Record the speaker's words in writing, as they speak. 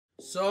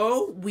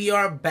So we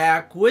are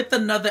back with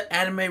another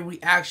anime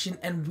reaction,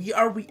 and we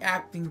are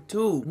reacting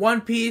to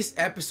One Piece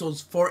episodes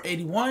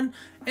 481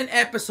 and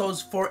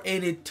episodes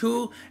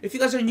 482. If you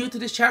guys are new to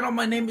this channel,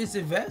 my name is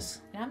𝐬𝐥𝐥𝐥.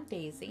 And I'm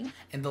Daisy.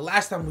 And the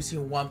last time we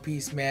seen One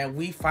Piece, man,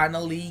 we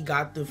finally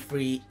got to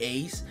free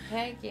Ace.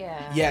 Heck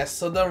yeah. Yes,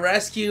 so the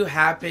rescue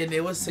happened.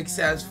 It was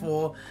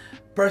successful.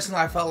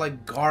 Personally, I felt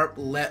like Garp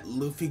let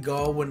Luffy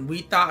go when we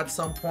thought at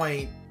some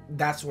point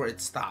that's where it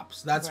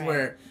stops. That's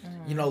where,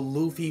 you know,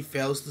 Luffy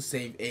fails to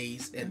save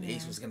Ace and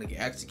Ace was gonna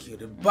get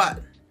executed. But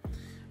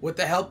with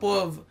the help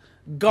of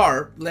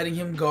Garp letting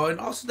him go, and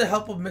also the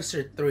help of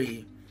Mr.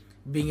 3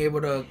 being able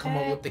to come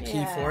up with the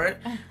key for it,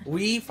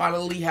 we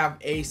finally have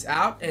Ace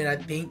out. And I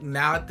think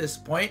now at this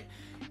point,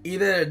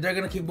 either they're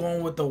gonna keep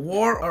going with the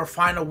war or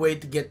find a way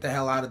to get the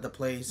hell out of the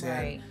place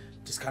and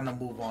just kind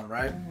of move on,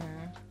 right?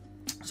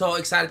 So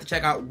excited to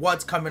check out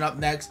what's coming up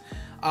next.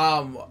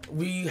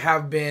 We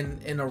have been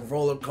in a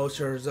roller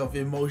coasters of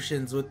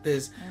emotions with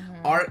this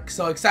arc,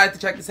 so excited to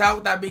check this out.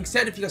 With that being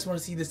said, if you guys want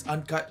to see this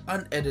uncut,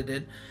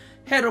 unedited,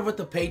 head over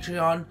to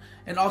Patreon,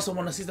 and also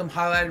want to see some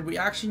highlighted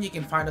reaction, you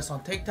can find us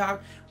on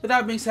TikTok. With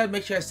that being said,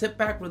 make sure you sit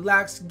back,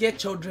 relax,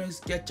 get your drinks,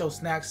 get your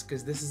snacks,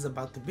 because this is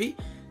about to be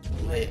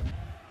lit.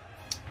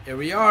 Here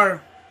we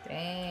are.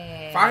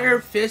 Dang. Fire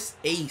Fist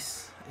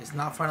Ace is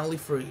not finally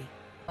free.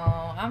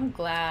 Oh, I'm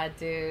glad,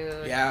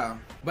 dude. Yeah,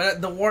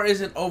 but the war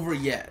isn't over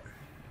yet.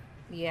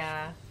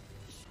 Yeah.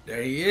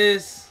 There he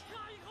is.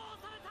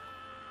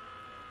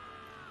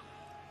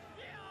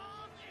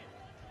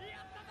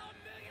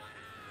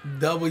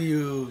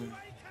 W.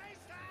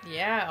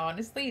 Yeah,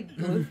 honestly,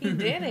 Luffy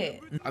did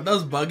it. Are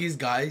those Buggy's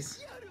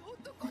guys?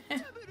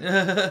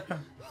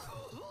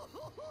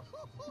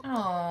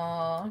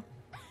 Aww.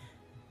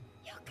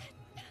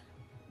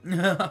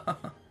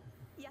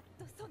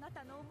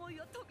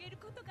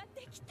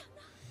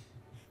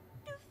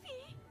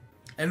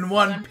 And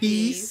One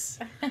Piece.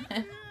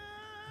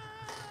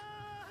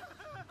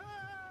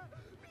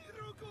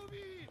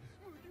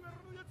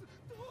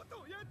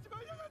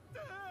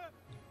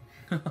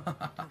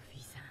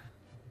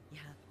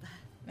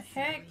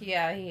 Heck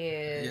yeah, he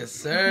is. Yes,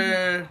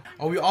 sir.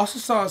 Oh, we also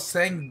saw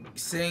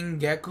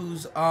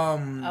Geku's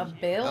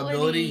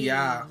ability.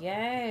 Yeah.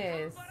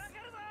 Yes.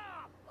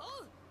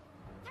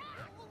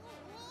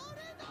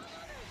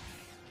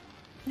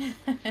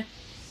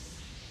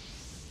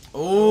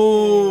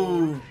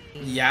 Oh,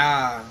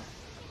 yeah.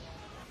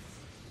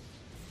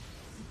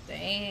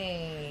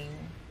 Dang.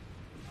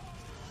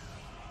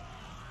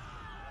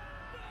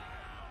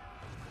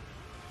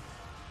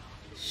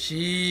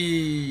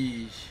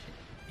 Sheesh.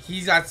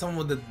 He's got some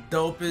of the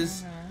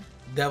dopest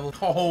devil.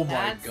 Oh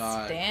my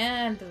god.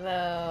 Stand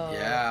though.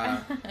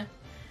 Yeah.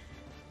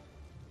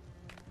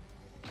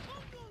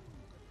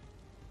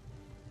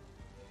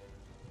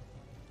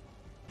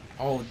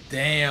 Oh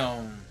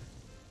damn.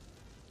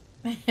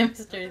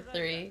 Mr.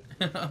 3.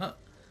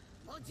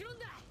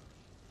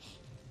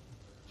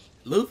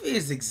 Luffy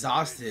is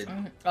exhausted.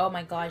 Oh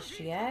my gosh,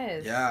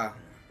 yes. Yeah.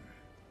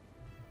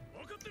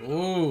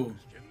 Ooh.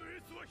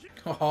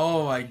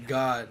 Oh my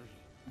god.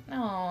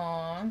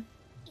 Aww.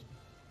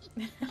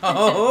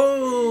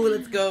 Oh,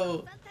 let's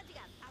go.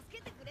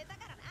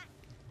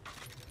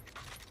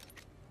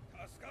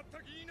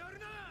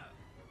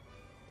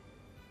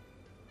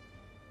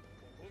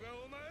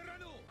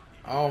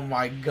 Oh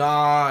my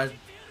god.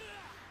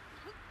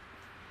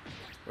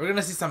 We're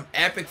gonna see some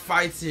epic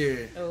fights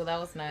here. Oh, that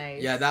was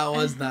nice. Yeah, that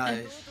was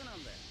nice.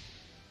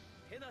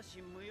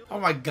 Oh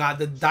my god,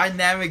 the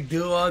dynamic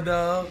duo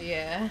though.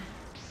 Yeah.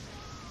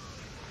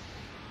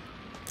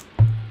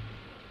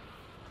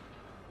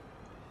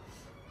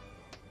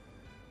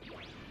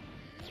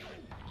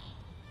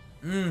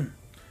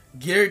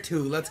 Gear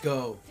 2, let's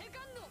go.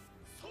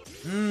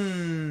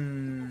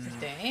 Dang,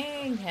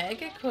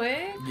 heck it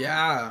quick.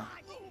 Yeah.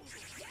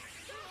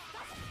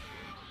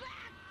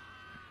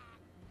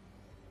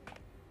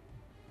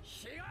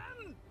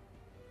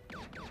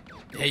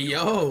 Hey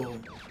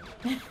yo.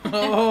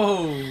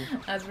 Oh.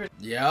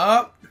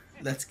 Yup.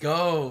 Let's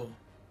go.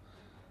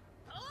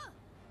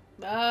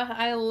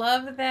 I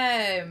love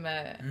them.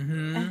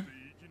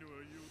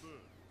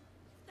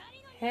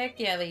 Heck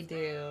yeah, they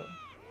do.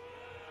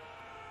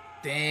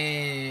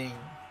 Dang.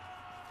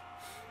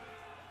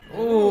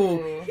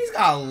 Oh, he's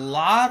got a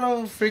lot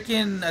of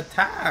freaking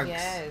attacks.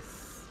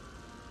 Yes.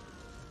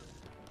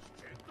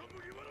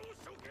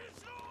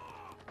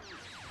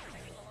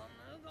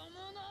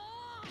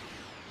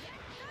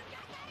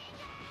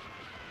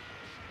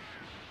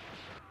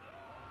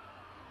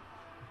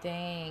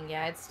 Dang,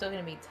 yeah, it's still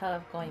gonna be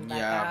tough going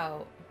back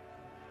out.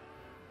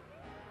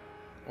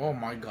 Oh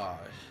my gosh.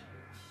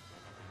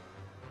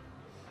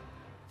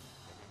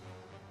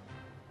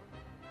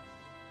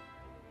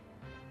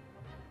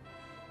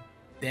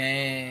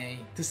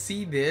 Dang. To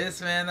see this,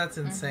 man, that's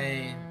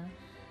insane.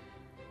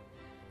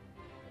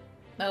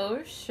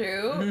 Oh,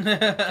 shoot.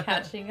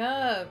 Catching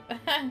up.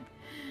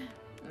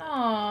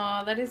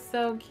 Aw, that is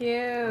so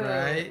cute.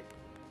 Right?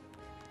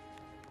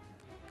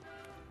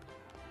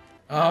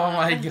 Oh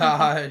my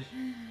gosh.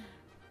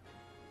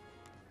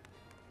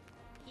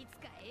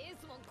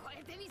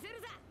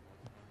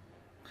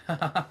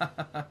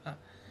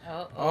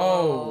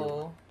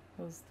 Oh.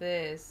 Who's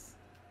this?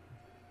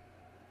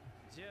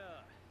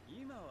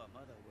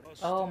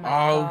 Oh my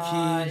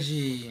gosh.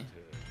 𝐬𝐸𝐥𝐥𝐸.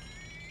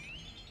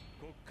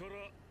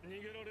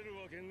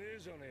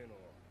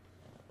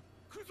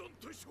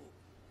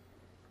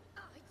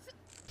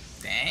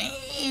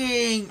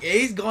 Dang,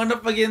 Ace going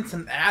up against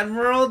an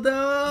admiral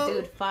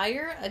though. Dude,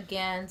 fire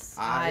against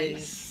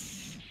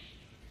ice.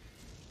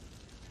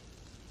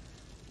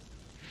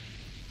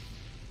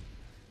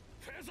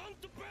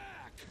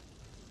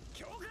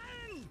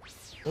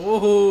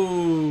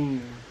 Oh.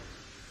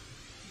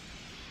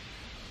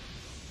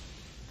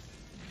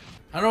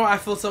 I don't know. I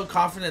feel so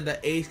confident that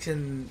Ace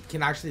can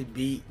actually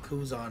beat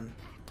𝐸𝐸𝐤.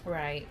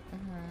 Right.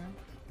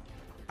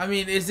 I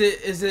mean, is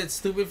it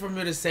stupid for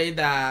me to say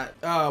that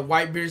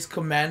Whitebeard's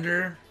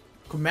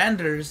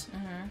commanders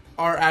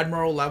are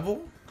admiral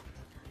level?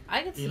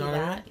 I could see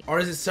that. Or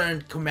is it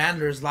certain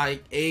commanders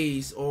like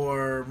Ace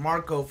or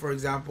Marco, for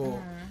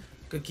example,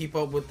 could keep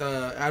up with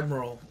the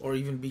admiral or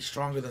even be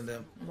stronger than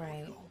them?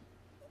 Right.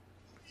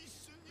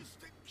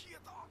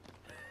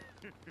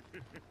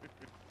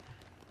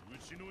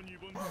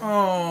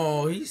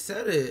 Oh, he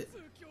said it.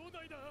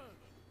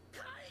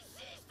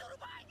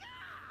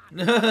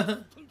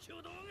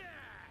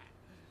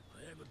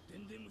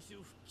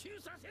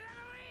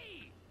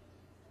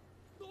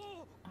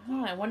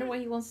 Oh, I wonder what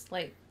he wants to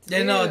like do.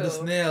 Yeah, no, the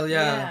snail,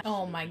 yeah.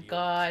 Oh my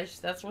gosh,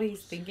 that's what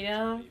he's thinking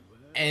of?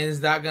 And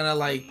is that gonna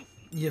like,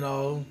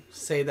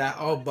 say that,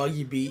 oh,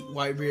 Buggy beat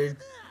Whitebeard?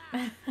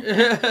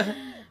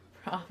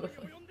 Probably.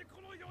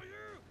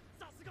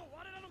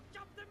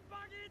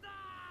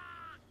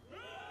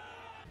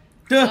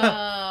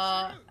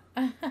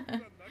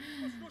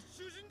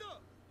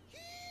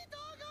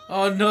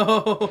 Oh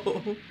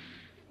no.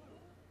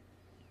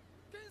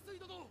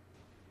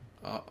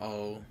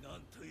 Uh-oh.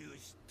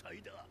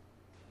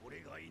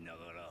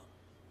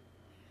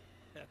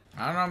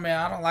 I don't know, man.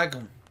 I don't like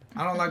him.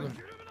 I don't like him.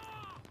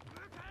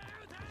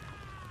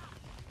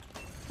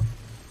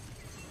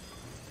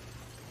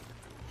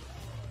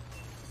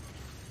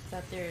 Is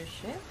that their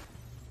ship?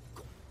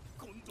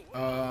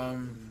 I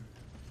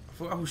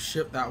forgot whose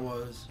ship that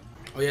was.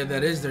 Oh yeah,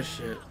 that is their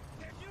ship.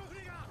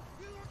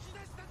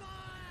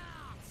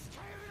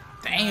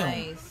 Damn.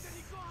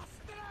 Nice.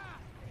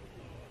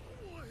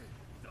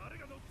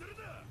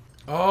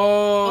 Oh.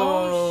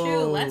 Oh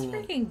shoot, let's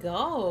freaking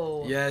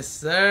go. Yes,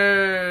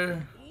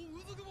 sir.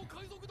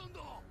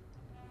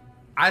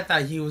 I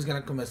thought he was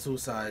gonna commit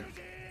suicide.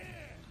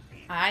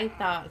 I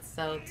thought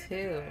so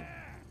too.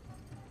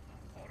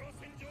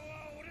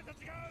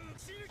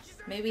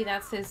 Maybe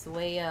that's his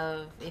way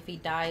of, if he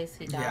dies,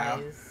 he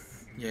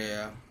dies.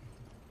 Yeah.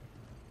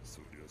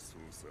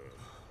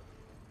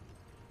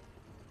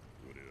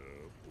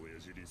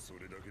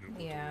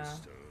 Yeah.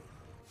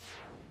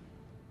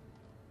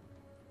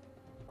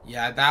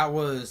 Yeah, that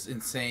was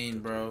insane,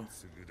 bro.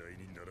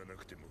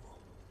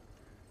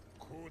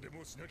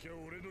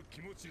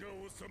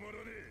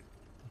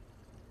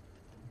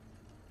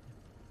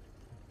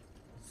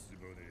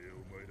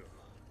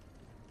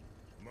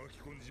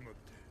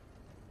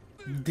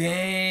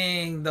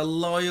 Dang, the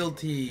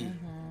loyalty.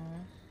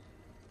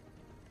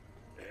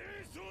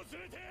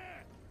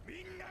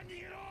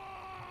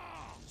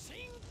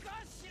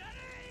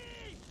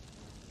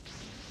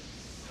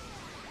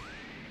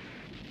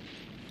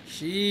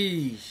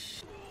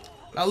 Sheesh.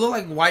 That looked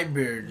like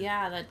Whitebeard.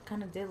 Yeah, that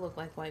kind of did look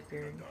like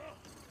Whitebeard.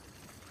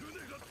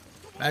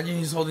 Imagine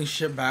he's holding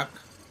shit back.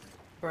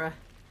 Bruh.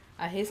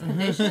 At his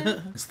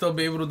condition? Still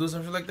be able to do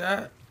something like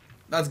that?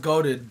 That's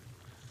goated.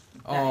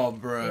 Oh,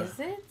 bruh. Is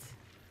it?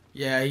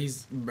 Yeah,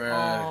 he's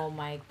bruh. Oh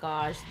my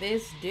gosh,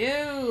 this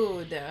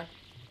dude.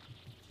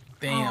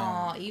 Damn.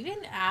 Oh,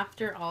 even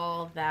after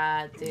all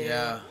that, dude.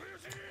 Yeah.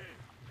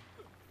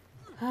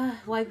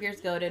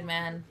 Whitebeard's goated,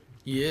 man.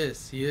 He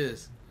is. He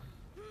is.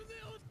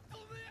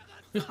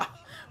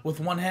 With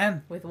one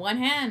hand. With one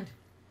hand.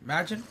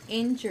 Imagine.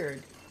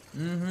 Injured.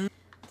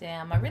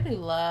 Damn, I really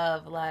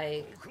love,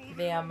 like,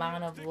 the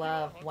amount of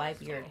love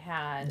Whitebeard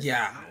has.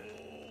 Yeah.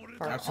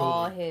 For Absolutely.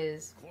 all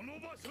his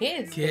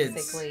kids,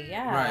 basically.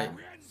 Yeah. Right.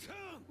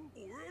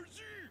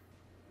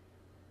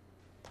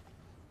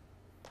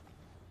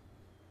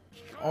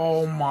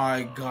 Oh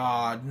my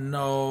god.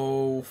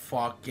 No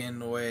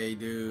fucking way,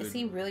 dude. Is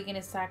he really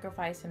gonna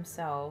sacrifice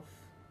himself?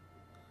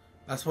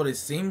 That's what it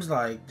seems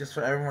like. Just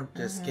for everyone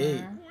to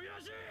escape.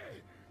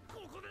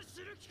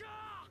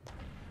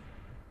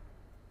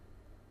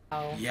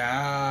 Oh.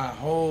 Yeah.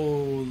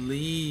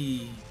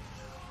 Holy.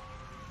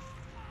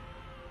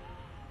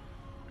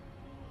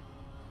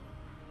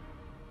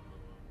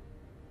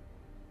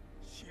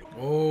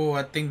 Oh,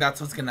 I think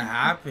that's what's gonna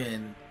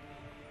happen.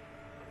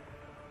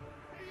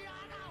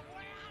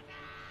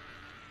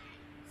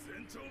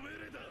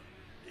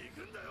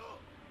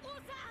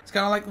 It's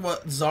kind of like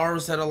what Zoro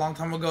said a long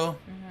time ago.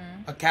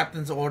 A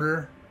captain's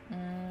order.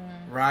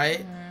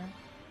 Right?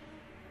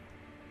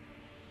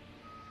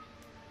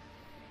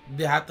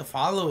 They have to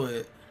follow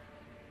it.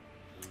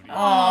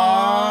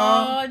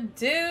 Oh,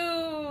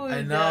 dude.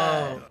 I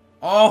know.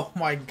 Oh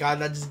my god,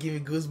 that just gave me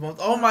goosebumps.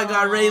 Oh my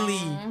god,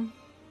 Rayleigh.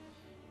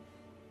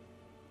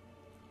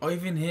 Oh,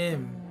 even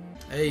him.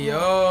 Hey,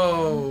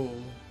 yo.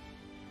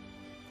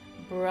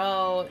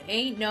 Bro,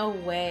 ain't no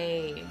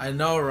way. I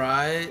know,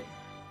 right?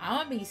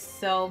 I'm gonna be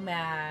so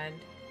mad.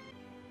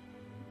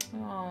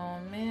 Oh,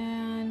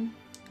 man.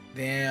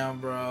 Damn,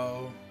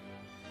 bro.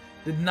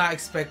 Did not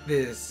expect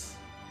this.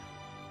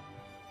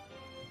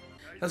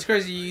 That's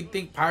crazy. You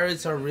think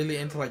pirates are really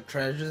into like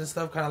treasures and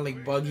stuff, kind of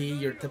like Buggy,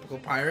 your typical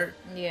pirate.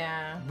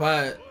 Yeah.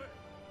 But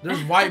there's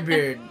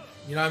Whitebeard.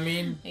 You know what I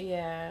mean?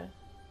 Yeah.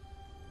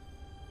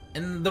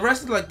 And the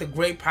rest of like the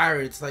great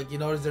pirates, like you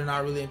notice they're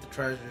not really into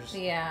treasures.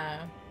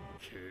 Yeah.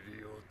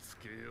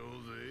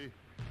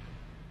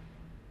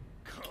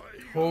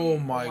 Oh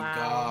my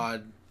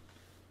god.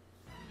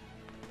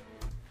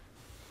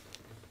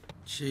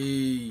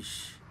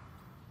 Sheesh.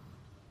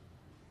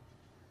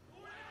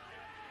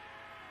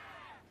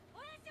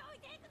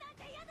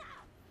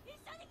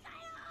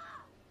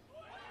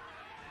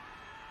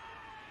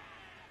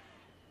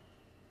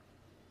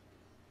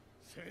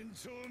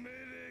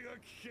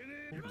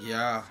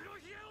 Yeah.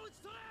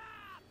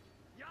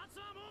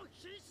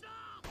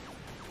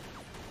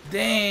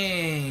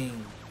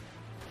 Dang.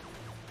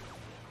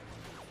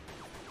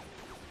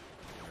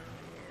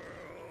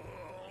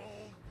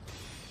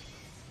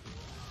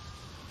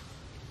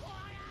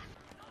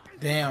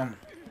 Damn.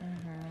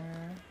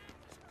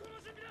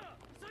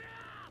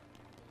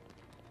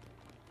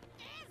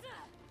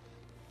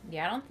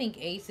 Yeah, I don't think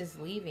Ace is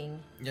leaving.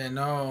 Yeah,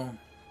 no.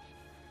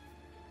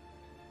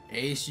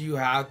 Ace, you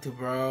have to,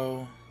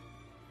 bro.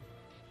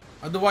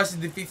 Otherwise,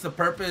 it defeats the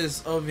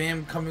purpose of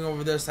him coming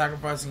over there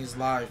sacrificing his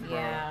life, bro.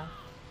 Yeah.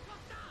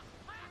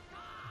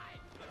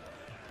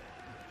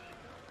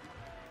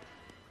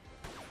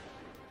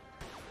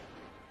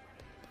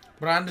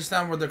 But I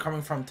understand where they're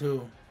coming from,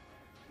 too.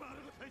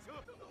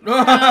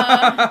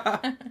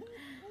 A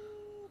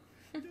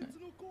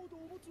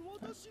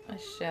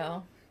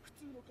shell.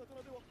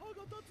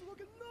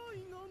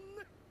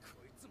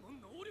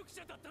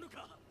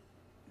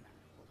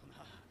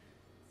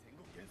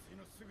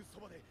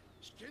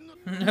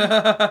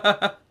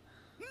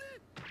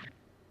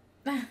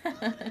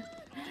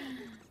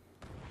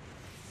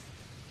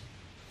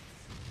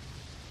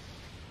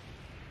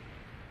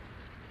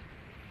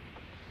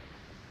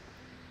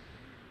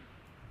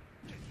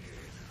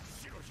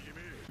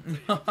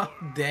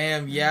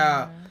 Damn,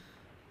 yeah.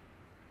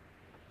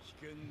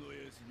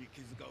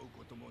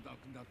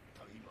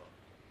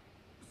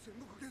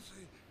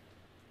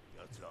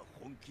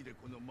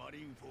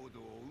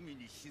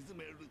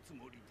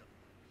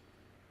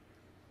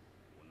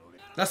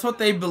 That's what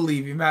they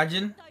believe,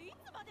 imagine.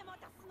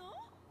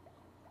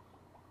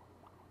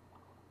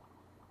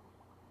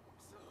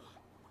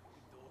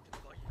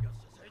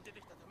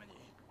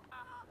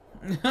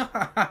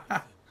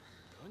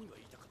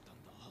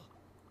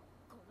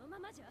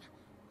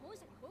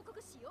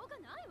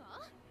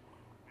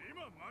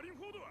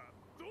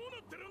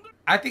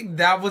 I think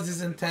that was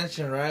his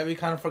intention, right? We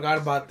kind of forgot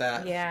about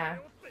that. Yeah.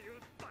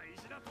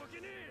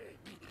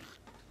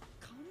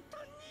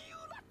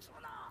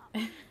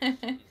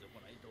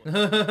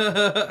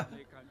 Oh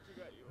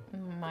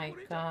my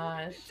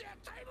gosh.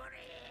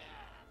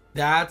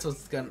 That's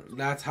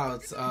how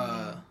it's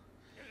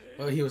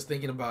what he was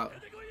thinking about.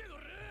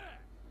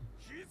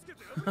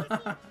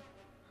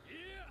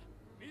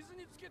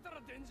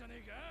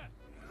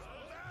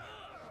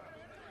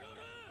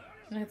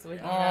 That's what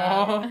he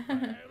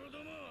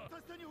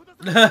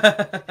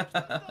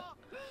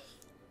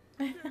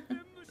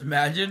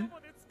Imagine.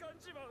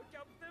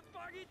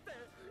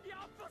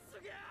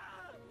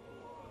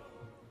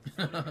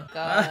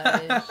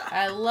 Gosh,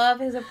 I love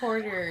his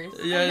supporters.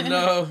 Yeah, I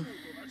know.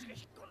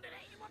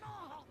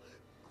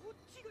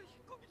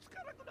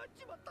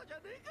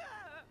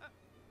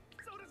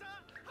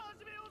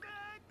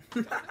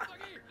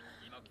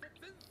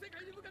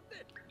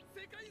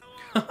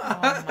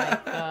 Oh my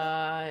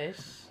gosh.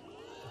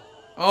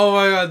 Oh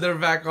my god, they're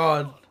back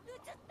on.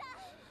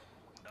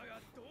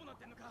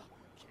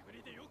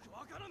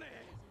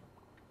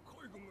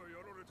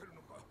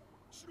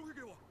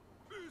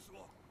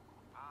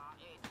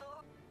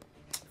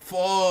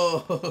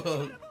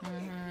 Fuck.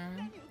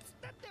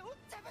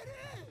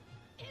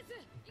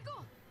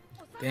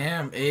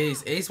 Damn,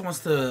 Ace. Ace wants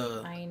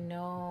to... I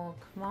know.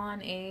 Come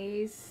on,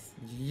 Ace.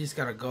 You just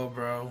gotta go,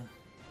 bro.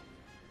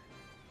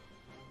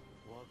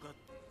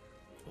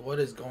 What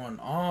is going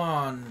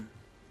on?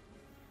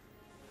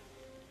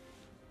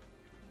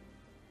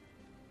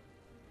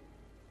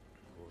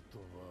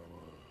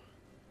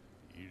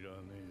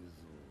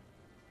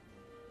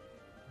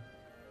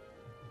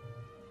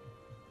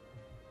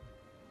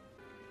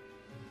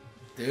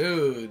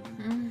 Dude.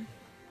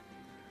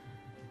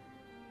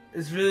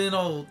 It's really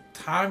no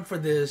time for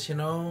this, you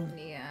know?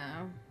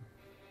 Yeah.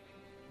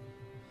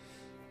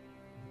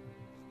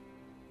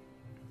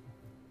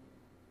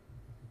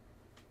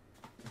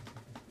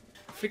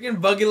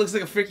 Freaking Buggy looks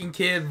like a freaking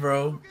kid,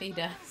 bro. He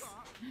does.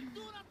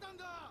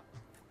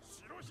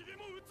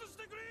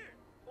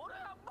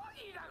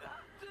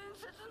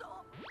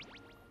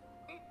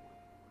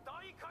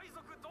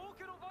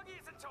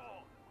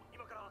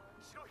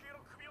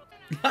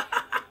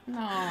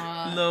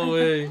 Aww. No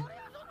way.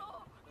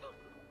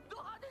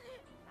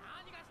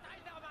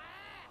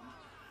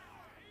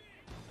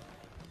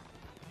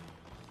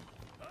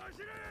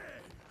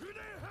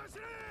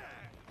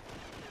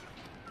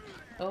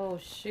 Oh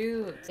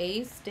shoot.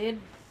 Ace did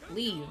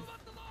leave.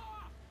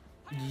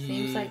 Yeah.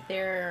 Seems like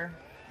they're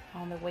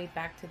on their way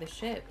back to the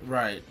ship.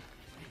 Right.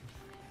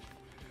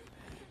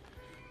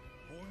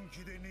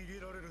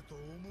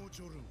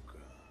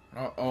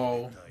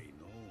 Uh-oh.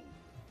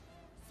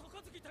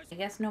 I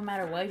guess no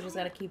matter what, you just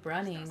gotta keep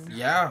running.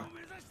 Yeah.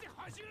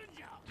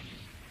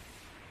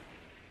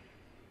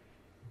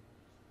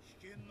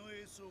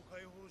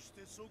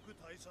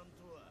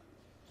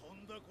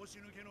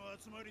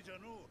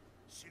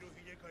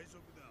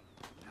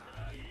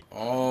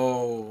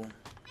 Oh.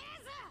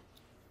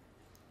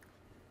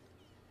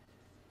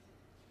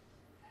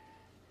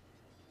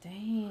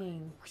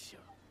 Dang.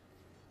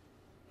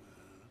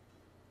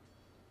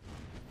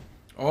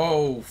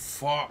 Oh,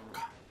 fuck.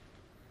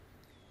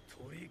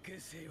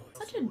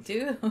 Such a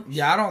dude.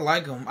 Yeah, I don't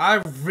like him. I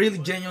really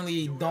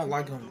genuinely don't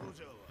like him.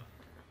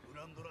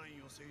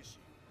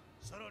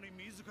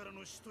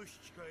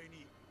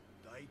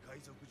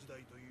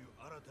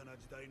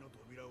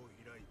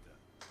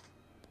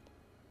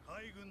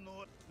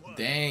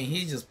 Dang,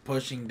 he's just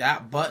pushing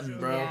that button,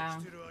 bro. Yeah.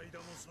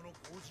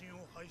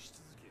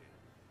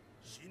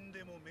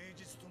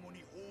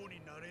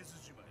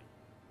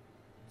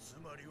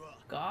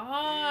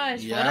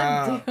 Gosh,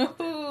 Yeah. what a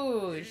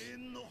douche.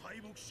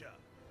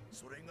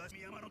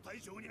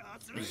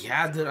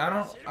 Yeah, dude, I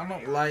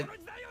don't like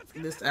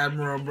this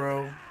admiral,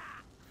 bro.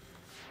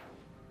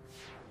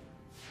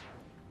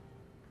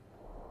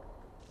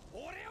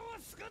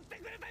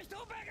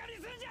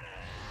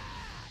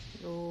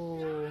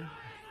 Ooh.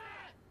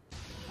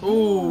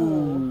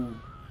 Ooh.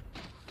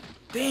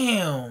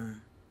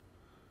 Damn.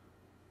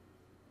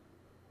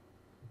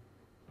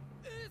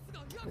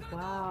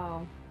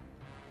 Wow.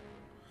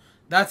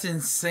 That's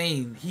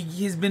insane.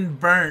 He's been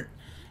burnt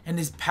and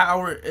his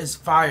power is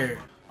fire.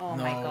 Oh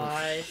No my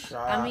gosh.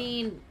 shot. I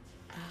mean,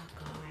 oh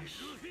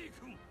gosh.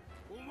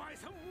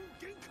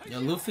 Yeah,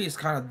 Luffy is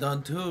kind of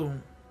done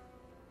too.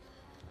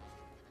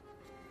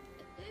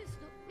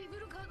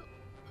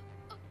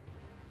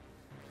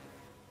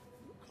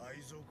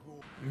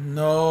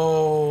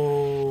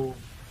 No.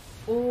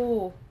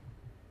 Oh.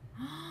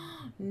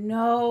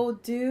 No,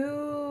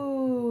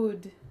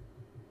 dude.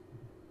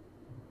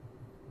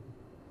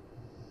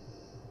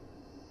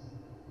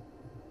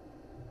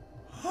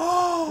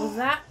 Was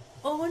that?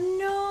 Oh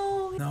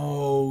no.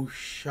 No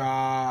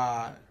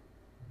shot.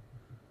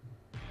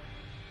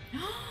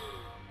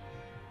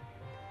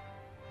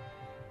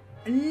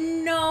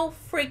 No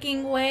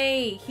freaking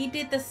way. He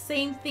did the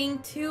same thing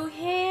to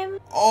him.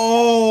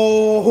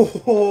 Oh.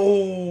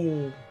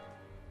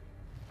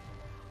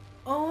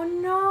 Oh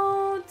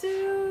no,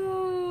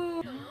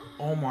 dude.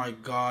 Oh my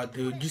god,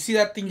 dude. You see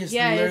that thing just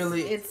Yeah,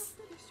 literally... it's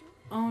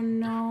oh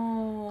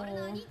no.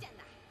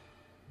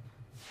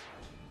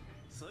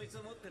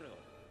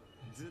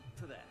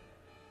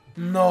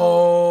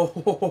 No.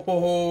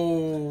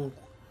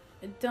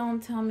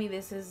 Don't tell me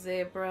this is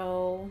it,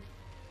 bro.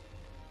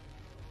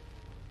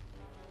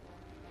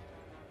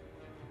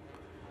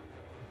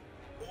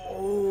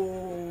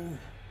 Oh.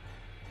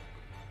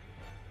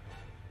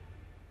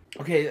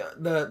 Okay,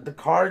 the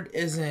card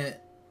isn't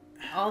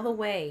All the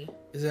way.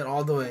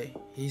 all the way.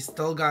 He's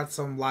still got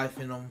some life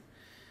in him.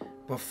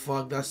 But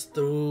fuck, that's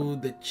through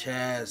the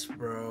chest,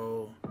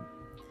 bro.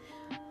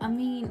 I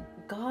mean,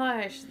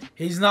 gosh.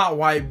 He's not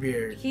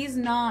Whitebeard. He's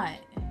not.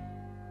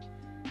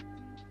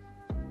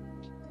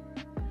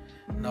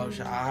 No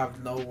shot. I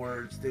have no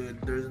words,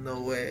 dude. There's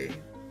no way.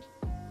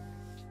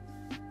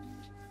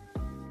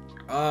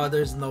 Oh,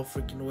 there's no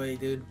freaking way,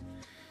 dude.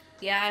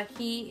 Yeah,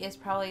 he is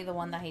probably the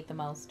one that I hate the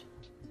most.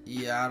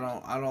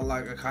 Yeah, I don't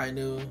like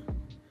Akainu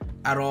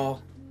at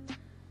all.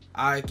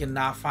 I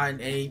cannot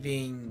find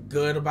anything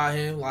good about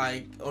him,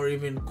 like, or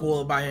even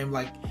cool about him.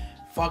 Like,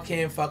 fuck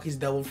him, fuck his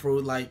devil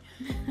fruit. Like,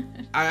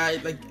 I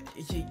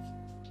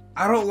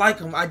don't like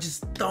him. I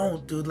just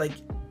don't, dude. Like,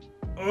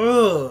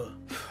 ugh.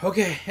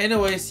 Okay.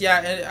 Anyways,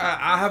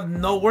 yeah, I have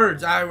no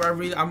words.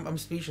 I'm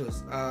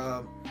speechless.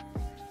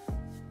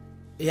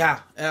 Yeah,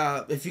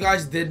 if you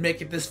guys did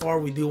make it this far,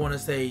 we do want to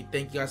say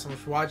thank you guys so much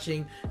for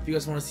watching. If you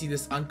guys want to see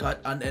this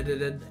uncut,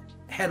 unedited,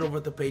 head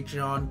over to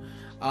Patreon.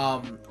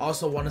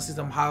 Also want to see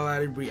some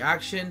highlighted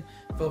reaction,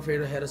 feel free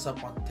to hit us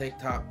up on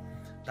TikTok.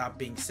 That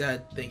being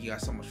said, thank you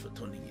guys so much for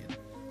tuning in.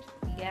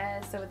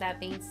 Yes, so with that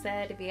being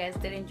said, if you guys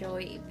did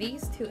enjoy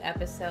these 2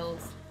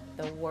 episodes,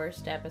 the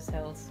worst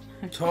episodes.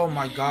 Oh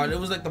my god, it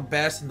was like the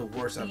best and the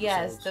worst episodes.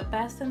 Yes, the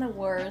best and the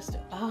worst.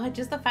 Oh,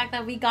 just the fact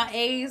that we got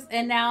A's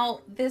and now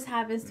this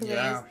happens to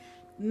A's.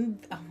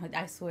 Oh,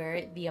 I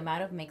swear, the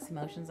amount of mixed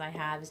emotions I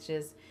have is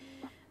just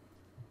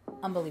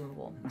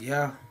unbelievable.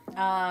 Yeah.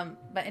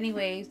 But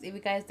anyways, if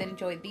you guys did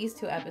enjoy these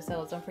 2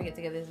 episodes, don't forget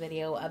to give this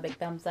video a big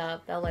thumbs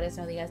up. That'll let us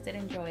know that you guys did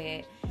enjoy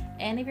it.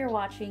 And if you're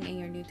watching and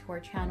you're new to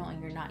our channel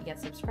and you're not yet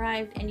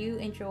subscribed and you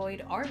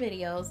enjoyed our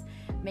videos,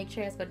 make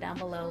sure to go down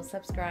below,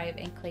 subscribe,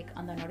 and click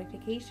on the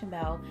notification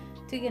bell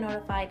to get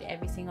notified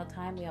every single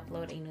time we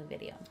upload a new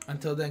video.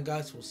 Until then,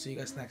 guys, we'll see you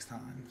guys next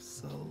time.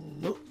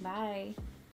 Salute. Bye.